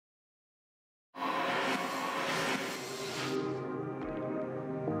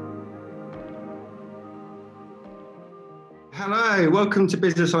Hello, welcome to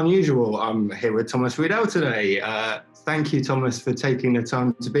Business Unusual. I'm here with Thomas Riedel today. Thank you, Thomas, for taking the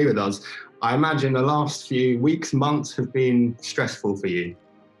time to be with us. I imagine the last few weeks, months have been stressful for you.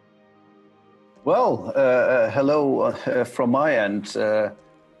 Well, hello from my end.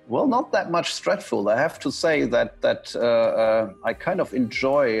 Well, not that much stressful. I have to say that I kind of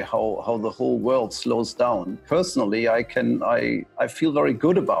enjoy how the whole world slows down. Personally, I feel very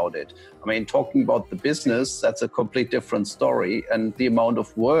good about it. I mean, talking about the business, that's a complete different story. And the amount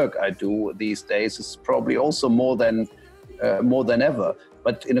of work I do these days is probably also more than ever,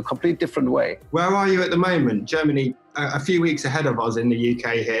 but in a complete different way. Where are you at the moment? Germany, a few weeks ahead of us in the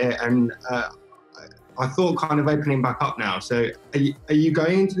UK here, and I thought kind of opening back up now. So are you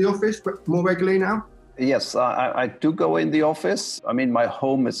going into the office more regularly now? Yes, I do go in the office. I mean, my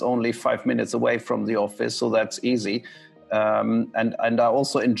home is only 5 minutes away from the office, so that's easy. And I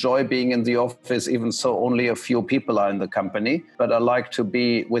also enjoy being in the office, even so only a few people are in the company. But I like to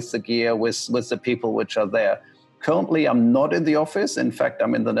be with the gear, with the people which are there. Currently, I'm not in the office. In fact,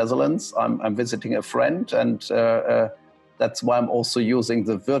 I'm in the Netherlands. I'm visiting a friend, and that's why I'm also using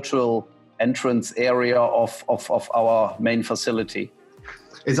the virtual entrance area of our main facility.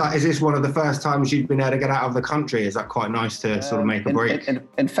 Is this one of the first times you've been able to get out of the country? Is that quite nice to sort of make a break?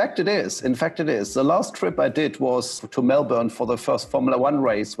 In fact, it is. In fact, it is. The last trip I did was to Melbourne for the first Formula One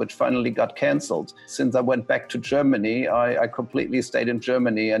race, which finally got cancelled. Since I went back to Germany, I completely stayed in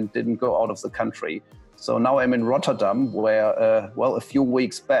Germany and didn't go out of the country. So now I'm in Rotterdam, where, a few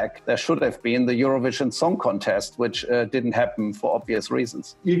weeks back, there should have been the Eurovision Song Contest, which didn't happen for obvious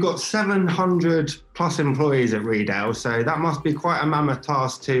reasons. You've got 700 plus employees at Riedel, so that must be quite a mammoth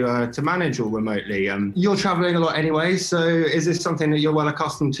task to manage all remotely. You're traveling a lot anyway, so is this something that you're well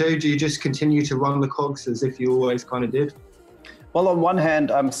accustomed to? Do you just continue to run the cogs as if you always kind of did? Well, on one hand,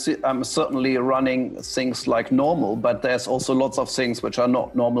 I'm certainly running things like normal, but there's also lots of things which are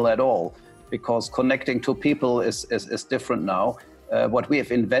not normal at all, because connecting to people is different now. What we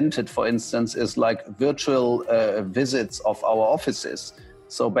have invented, for instance, is like virtual visits of our offices.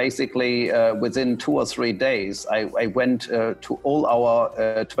 So basically, within 2 or 3 days, I went to all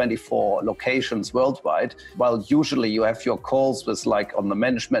our 24 locations worldwide. While usually you have your calls with, like, on the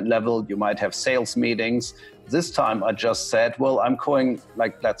management level, you might have sales meetings. This time I just said, well, I'm going,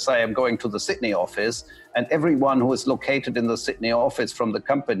 like, let's say I'm going to the Sydney office, and everyone who is located in the Sydney office from the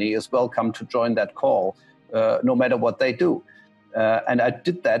company is welcome to join that call, no matter what they do. And I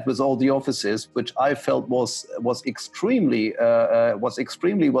did that with all the offices, which I felt was extremely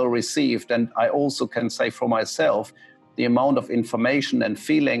well received. And I also can say for myself, the amount of information and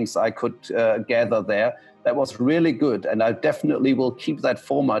feelings I could gather there, that was really good. And I definitely will keep that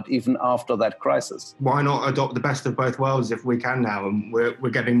format even after that crisis. Why not adopt the best of both worlds if we can now? And we're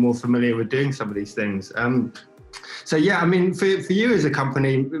getting more familiar with doing some of these things. So yeah, I mean, for you as a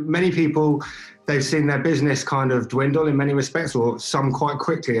company, many people, they've seen their business kind of dwindle in many respects, or some quite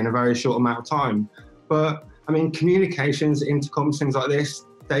quickly in a very short amount of time. But I mean, communications, intercoms, things like this,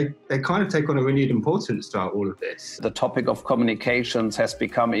 they kind of take on a renewed importance throughout all of this. The topic of communications has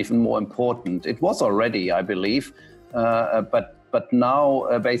become even more important. It was already, I believe, but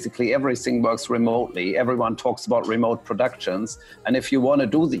now basically everything works remotely. Everyone talks about remote productions. And if you want to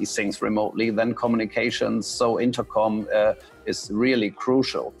do these things remotely, then communications, so intercom is really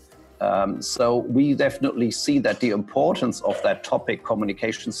crucial. So we definitely see that the importance of that topic,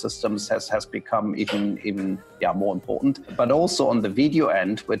 communication systems, has become even more important. But also on the video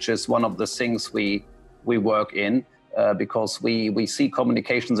end, which is one of the things we work in, because we see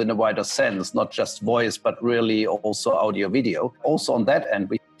communications in a wider sense, not just voice, but really also audio video. Also on that end,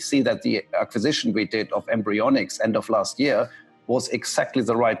 we see that the acquisition we did of Embrionix end of last year was exactly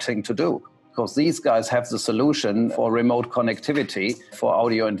the right thing to do, because these guys have the solution for remote connectivity for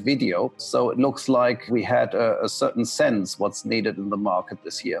audio and video. So it looks like we had a certain sense what's needed in the market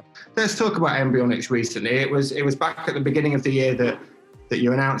this year. Let's talk about Embrionix recently. It was back at the beginning of the year that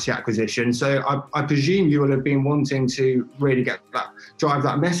you announced the acquisition. So I presume you will have been wanting to really drive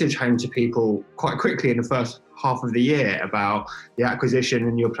that message home to people quite quickly in the first half of the year about the acquisition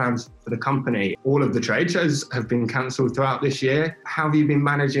and your plans for the company. All of the trade shows have been cancelled throughout this year. How have you been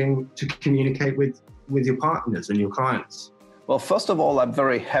managing to communicate with your partners and your clients? Well, first of all, I'm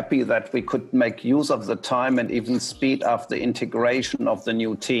very happy that we could make use of the time and even speed up the integration of the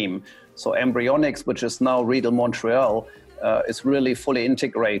new team. So Embrionix, which is now Riedel Montreal, is really fully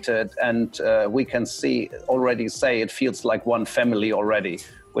integrated, and we can already say it feels like one family already,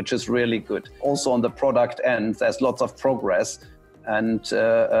 which is really good. Also on the product end, there's lots of progress. And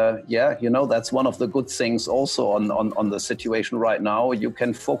that's one of the good things also on the situation right now. You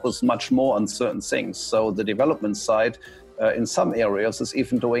can focus much more on certain things. So the development side in some areas is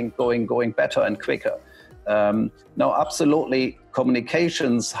even going better and quicker. Now, absolutely,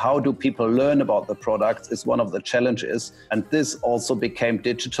 communications, how do people learn about the product is one of the challenges. And this also became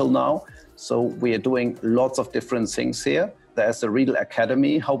digital now. So we are doing lots of different things here. There's the Riedel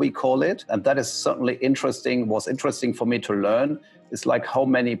Academy, how we call it. And that is certainly interesting, was interesting for me to learn. It's like how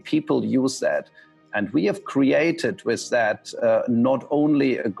many people use that. And we have created with that not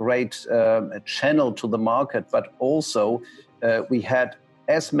only a great channel to the market, but also we had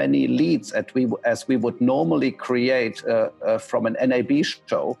as many leads as we would normally create from an NAB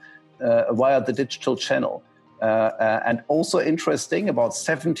show via the digital channel. And also interesting, about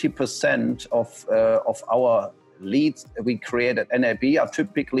 70% of our leads we create at NAB are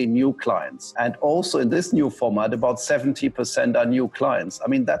typically new clients. And also in this new format, about 70% are new clients. I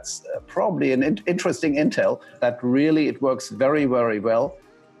mean, that's probably an interesting intel that really it works very, very well.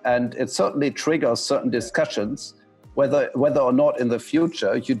 And it certainly triggers certain discussions, whether or not in the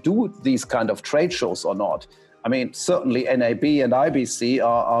future you do these kind of trade shows or not. I mean, certainly NAB and IBC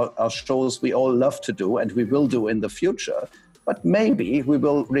are shows we all love to do and we will do in the future. But maybe we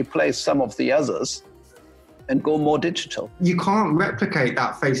will replace some of the others and go more digital. You can't replicate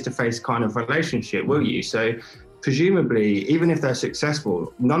that face-to-face kind of relationship, will you? So presumably, even if they're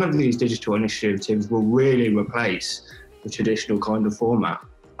successful, none of these digital initiatives will really replace the traditional kind of format.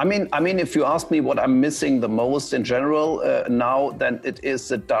 I mean, if you ask me what I'm missing the most in general now, then it is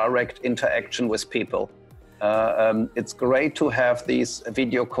the direct interaction with people. It's great to have these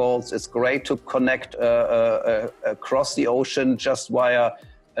video calls. It's great to connect across the ocean just via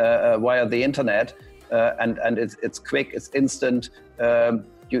the internet. And it's quick, it's instant.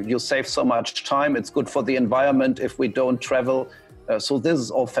 You save so much time. It's good for the environment if we don't travel. So this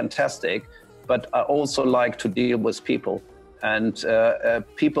is all fantastic. But I also like to deal with people. And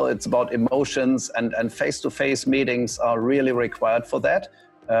people, it's about emotions, and face-to-face meetings are really required for that.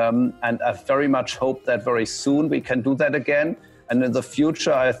 And I very much hope that very soon we can do that again. And in the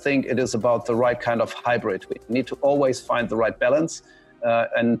future, I think it is about the right kind of hybrid. We need to always find the right balance.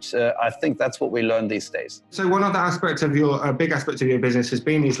 And I think that's what we learn these days. So one other aspect of a big aspect of your business has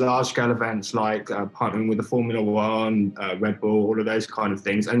been these large-scale events like partnering with the Formula One, Red Bull, all of those kind of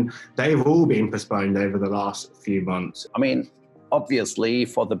things. And they've all been postponed over the last few months. I mean, obviously,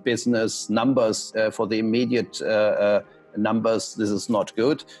 for the business numbers, for the immediate numbers, this is not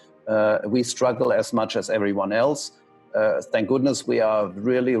good. We struggle as much as everyone else. Thank goodness we are a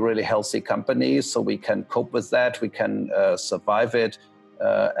really, really healthy company, so we can cope with that. We can survive it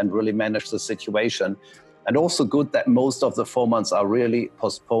and really manage the situation. And also good that most of the formats are really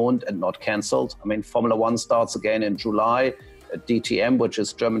postponed and not cancelled. I mean, Formula One starts again in July. DTM, which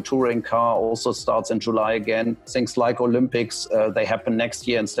is German touring car, also starts in July again. Things like Olympics, they happen next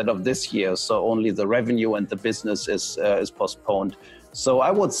year instead of this year. So only the revenue and the business is postponed. So I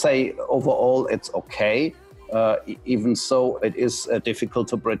would say overall it's okay. Even so, it is difficult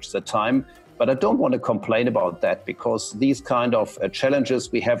to bridge the time. But I don't want to complain about that, because these kind of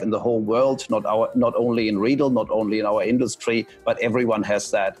challenges we have in the whole world, not only in Riedel, not only in our industry, but everyone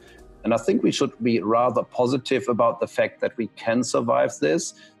has that. And I think we should be rather positive about the fact that we can survive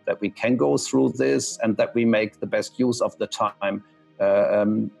this, that we can go through this, and that we make the best use of the time.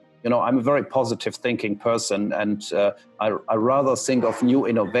 You know, I'm a very positive thinking person, and I rather think of new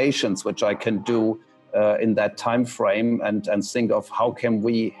innovations which I can do in that time frame, and think of how can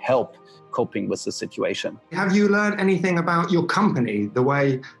we help coping with the situation. Have you learned anything about your company, the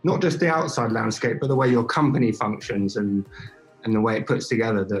way, not just the outside landscape, but the way your company functions and the way it puts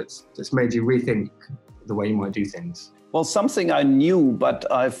together that's made you rethink the way you might do things? Well, something I knew, but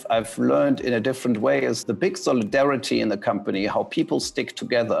I've learned in a different way, is the big solidarity in the company, how people stick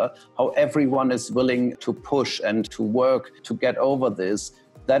together, how everyone is willing to push and to work to get over this.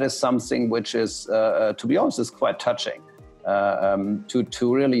 That is something which is, to be honest, is quite touching,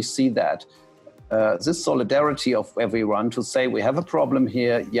 to really see that. This solidarity of everyone to say, we have a problem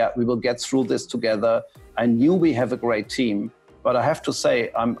here, yeah, we will get through this together. I knew we have a great team, but I have to say,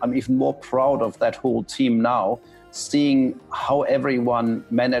 I'm even more proud of that whole team now, seeing how everyone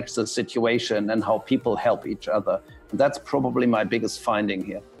managed the situation and how people help each other. That's probably my biggest finding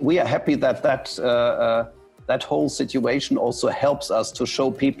here. We are happy that that whole situation also helps us to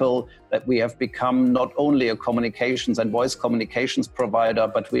show people that we have become not only a communications and voice communications provider,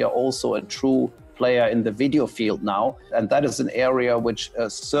 but we are also a true player in the video field now. And that is an area which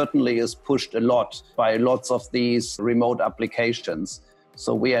certainly is pushed a lot by lots of these remote applications.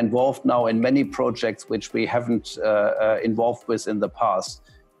 So we are involved now in many projects which we haven't involved with in the past,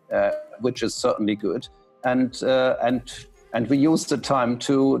 which is certainly good. And And we use the time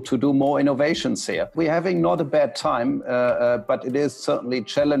to do more innovations here. We're having not a bad time, but it is certainly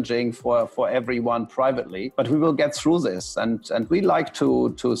challenging for everyone privately. But we will get through this, and we like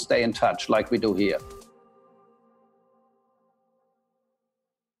to stay in touch like we do here.